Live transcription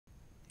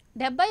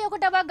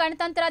71వ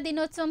గణతంత్ర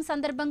దినోత్సవం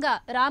సందర్భంగా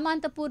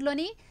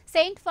రామాంతపూర్లోని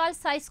సెయింట్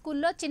ఫాల్స్ హై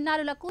స్కూల్లో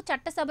చిన్నారులకు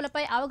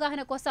చట్టసభలపై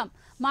అవగాహన కోసం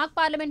మాక్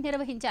పార్లమెంట్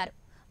నిర్వహించారు.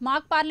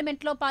 మాక్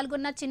పార్లమెంట్లో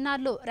పాల్గొన్న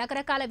చిన్నారులు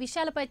రకరకాల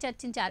విషయాలపై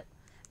చర్చించారు.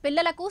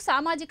 పిల్లలకు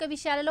సామాజిక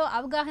విషయాలలో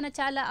అవగాహన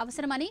చాలా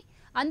అవసరమని,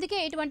 అందుకే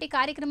ఇటువంటి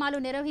కార్యక్రమాలు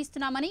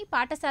నిర్వహిస్తున్నామని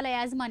పాఠశాల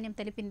యాజమాన్యం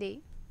తెలిపింది.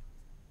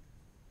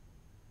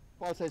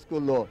 ఫాల్స్ హై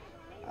స్కూల్లో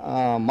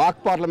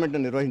మాక్ పార్లమెంట్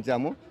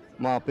నిర్వహించాము.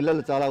 మా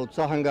పిల్లలు చాలా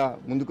ఉత్సాహంగా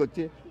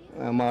ముందుకొచ్చి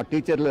మా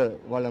టీచర్లు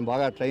వాళ్ళని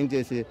బాగా ట్రైన్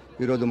చేసి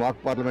ఈరోజు మాక్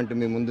పార్లమెంట్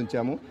మేము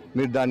ముందుంచాము.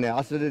 మీరు దాన్ని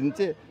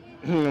ఆశీర్వదించి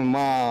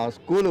మా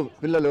స్కూలు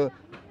పిల్లలు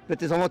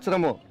ప్రతి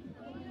సంవత్సరము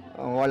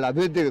వాళ్ళ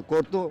అభివృద్ధి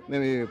కోరుతూ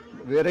మేము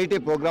వెరైటీ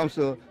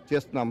ప్రోగ్రామ్స్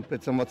చేస్తున్నాం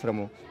ప్రతి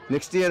సంవత్సరము.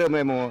 నెక్స్ట్ ఇయర్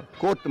మేము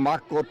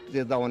మాక్ కోర్ట్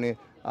చేద్దామని,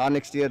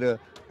 నెక్స్ట్ ఇయర్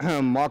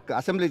మాక్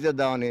అసెంబ్లీ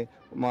చేద్దామని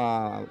మా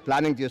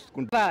ప్లానింగ్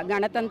చేసుకుంటాం.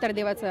 గణతంత్ర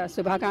దివస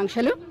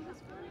శుభాకాంక్షలు.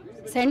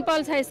 Saint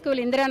Paul's high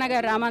school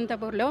Indiranagar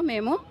రామాంతపూర్లో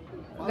మేము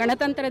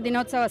గణతంత్ర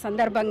దినోత్సవ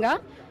సందర్భంగా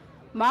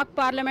మాక్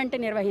పార్లమెంట్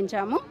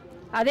నిర్వహించాము.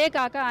 అదే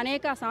కాక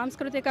అనేక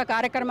సాంస్కృతిక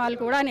కార్యక్రమాలు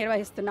కూడా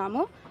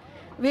నిర్వహిస్తున్నాము.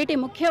 వీటి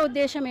ముఖ్య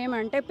ఉద్దేశం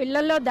ఏమంటే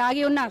పిల్లల్లో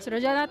దాగి ఉన్న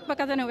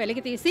సృజనాత్మకతను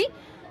వెలికితీసి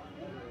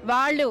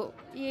వాళ్ళు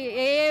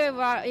ఏ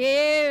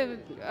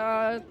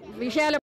విషయాల